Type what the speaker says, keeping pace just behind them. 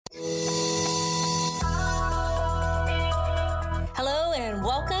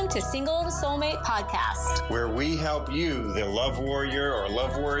Welcome to Single to Soulmate Podcast, where we help you, the love warrior or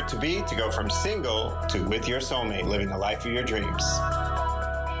love warrior to be, to go from single to with your soulmate, living the life of your dreams.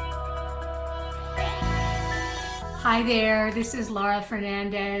 Hi there, this is Laura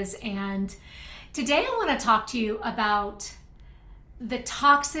Fernandez, and today I want to talk to you about the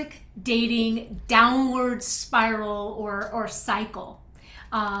toxic dating downward spiral or cycle.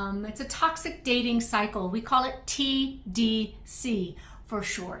 It's a toxic dating cycle. We call it TDC for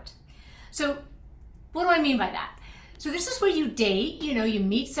short. So what do I mean by that? So this is where you date, you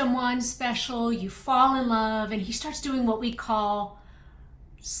meet someone special, you fall in love, and he starts doing what we call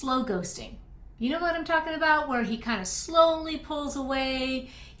slow ghosting. You know what I'm talking about? Where he kind of slowly pulls away,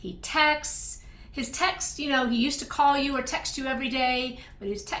 he texts. His texts, he used to call you or text you every day, but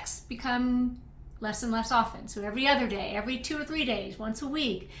his texts become less and less often. So every other day, every 2 or 3 days, once a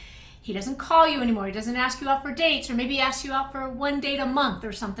week. He doesn't call you anymore. He doesn't ask you out for dates, or maybe asks you out for one date a month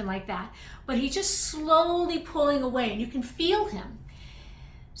or something like that. But he's just slowly pulling away, and you can feel him.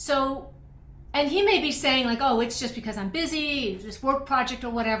 So, and he may be saying like, oh, it's just because I'm busy, this work project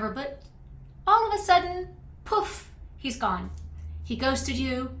or whatever, but all of a sudden, poof, he's gone. He ghosted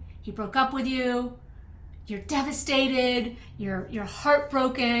you. He broke up with you. You're devastated. You're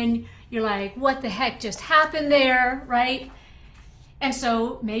heartbroken. You're like, what the heck just happened there, right? And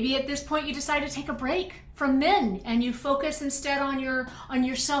so maybe at this point you decide to take a break from men and you focus instead on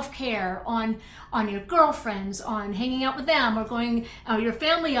your self-care, on your girlfriends, on hanging out with them, or going your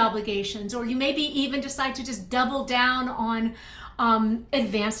family obligations, or you maybe even decide to just double down on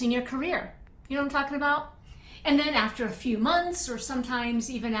advancing your career. You know what I'm talking about? And then after a few months, or sometimes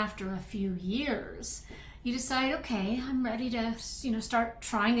even after a few years, you decide, okay, I'm ready to, start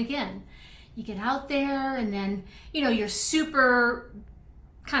trying again. You get out there, and then, you're super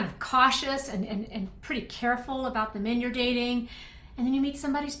kind of cautious and pretty careful about the men you're dating. And then you meet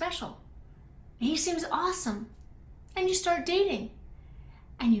somebody special. And he seems awesome. And you start dating.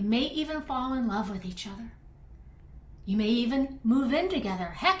 And you may even fall in love with each other. You may even move in together.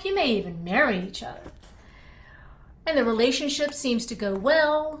 Heck, you may even marry each other. And the relationship seems to go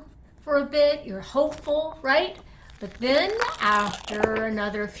well for a bit. You're hopeful, right? But then after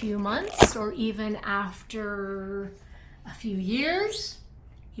another few months, or even after a few years,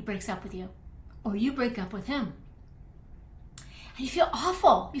 he breaks up with you, or you break up with him. And you feel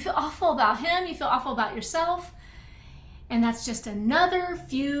awful. You feel awful about him. You feel awful about yourself. And that's just another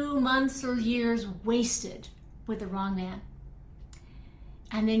few months or years wasted with the wrong man.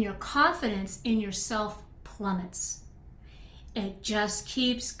 And then your confidence in yourself plummets. It just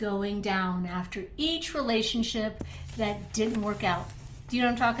keeps going down after each relationship that didn't work out. Do you know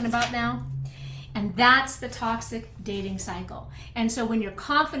what I'm talking about now? And that's the toxic dating cycle. And so when your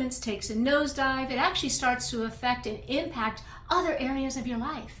confidence takes a nosedive, it actually starts to affect and impact other areas of your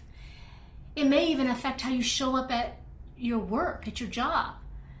life. It may even affect how you show up at your work, at your job.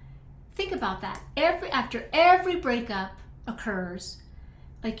 Think about that. After every breakup occurs,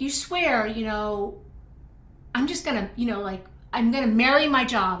 like you swear, I'm just gonna, I'm gonna marry my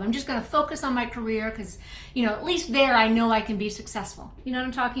job. I'm just gonna focus on my career because, at least there I know I can be successful. You know what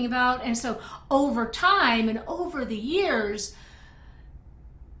I'm talking about? And so over time and over the years,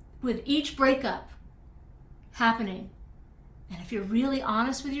 with each breakup happening, and if you're really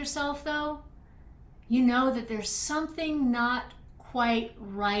honest with yourself though, you know that there's something not quite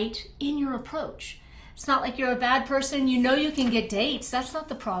right in your approach. It's not like you're a bad person. You can get dates. That's not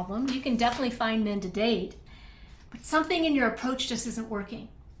the problem. You can definitely find men to date. But something in your approach just isn't working,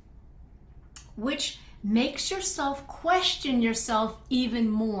 which makes yourself question yourself even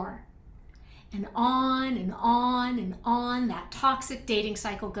more. And on and on and on that toxic dating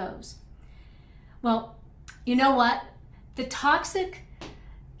cycle goes. Well, you know what? The toxic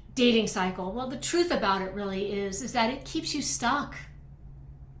dating cycle, well, the truth about it really is that it keeps you stuck.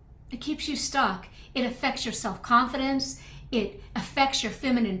 It keeps you stuck. It affects your self-confidence. It affects your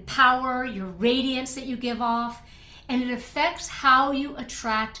feminine power, your radiance that you give off, and it affects how you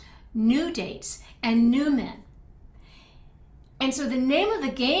attract new dates and new men. And so the name of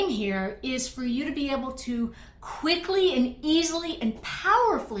the game here is for you to be able to quickly and easily and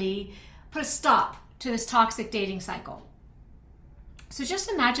powerfully put a stop to this toxic dating cycle. So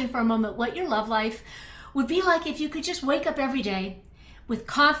just imagine for a moment what your love life would be like if you could just wake up every day with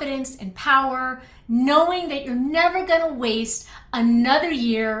confidence and power, knowing that you're never going to waste another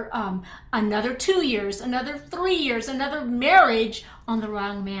year, another 2 years, another 3 years, another marriage on the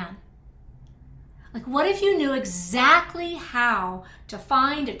wrong man. Like, what if you knew exactly how to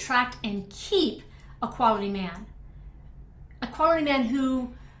find, attract, and keep a quality man? A quality man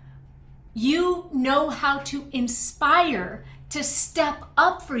who you know how to inspire to step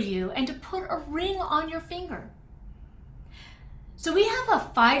up for you and to put a ring on your finger. So we have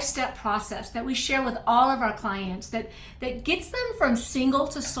a 5-step process that we share with all of our clients that gets them from single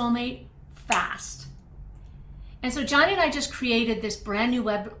to soulmate fast. And so Johnny and I just created this brand new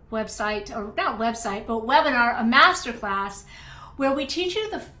website, or not website, but webinar, a masterclass, where we teach you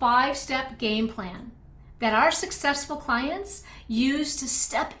the 5-step game plan that our successful clients use to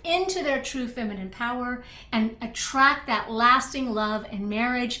step into their true feminine power and attract that lasting love and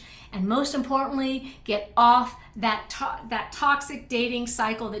marriage, and most importantly, get off that toxic dating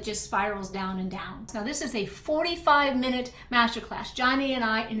cycle that just spirals down and down. Now, this is a 45-minute masterclass. Johnny and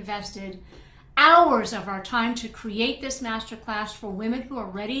I invested hours of our time to create this masterclass for women who are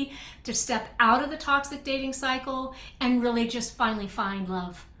ready to step out of the toxic dating cycle and really just finally find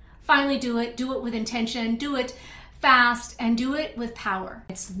love. Finally do it with intention, do it fast, and do it with power.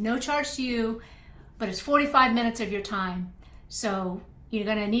 It's no charge to you, but it's 45 minutes of your time. So you're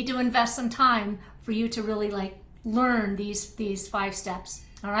gonna need to invest some time for you to really learn these 5 steps,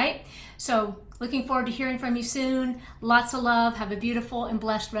 all right? So looking forward to hearing from you soon. Lots of love. Have a beautiful and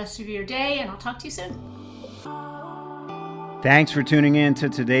blessed rest of your day, and I'll talk to you soon. Thanks for tuning in to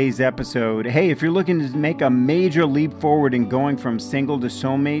today's episode. Hey, if you're looking to make a major leap forward in going from single to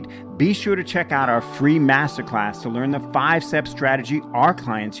soulmate, be sure to check out our free masterclass to learn the 5-step strategy our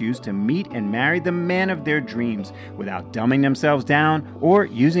clients use to meet and marry the man of their dreams without dumbing themselves down or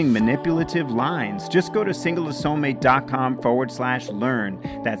using manipulative lines. Just go to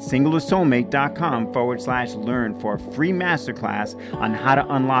singletosoulmate.com/learn. That's singletosoulmate.com/learn for a free masterclass on how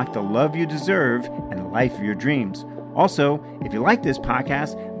to unlock the love you deserve and the life of your dreams. Also, if you like this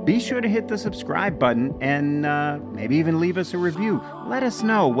podcast, be sure to hit the subscribe button and maybe even leave us a review. Let us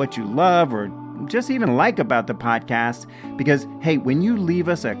know what you love or just even like about the podcast, because, hey, when you leave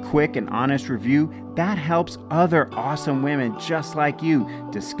us a quick and honest review, that helps other awesome women just like you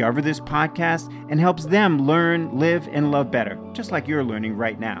discover this podcast and helps them learn, live, and love better, just like you're learning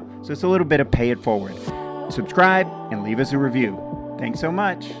right now. So it's a little bit of pay it forward. Subscribe and leave us a review. Thanks so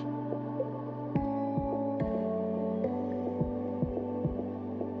much.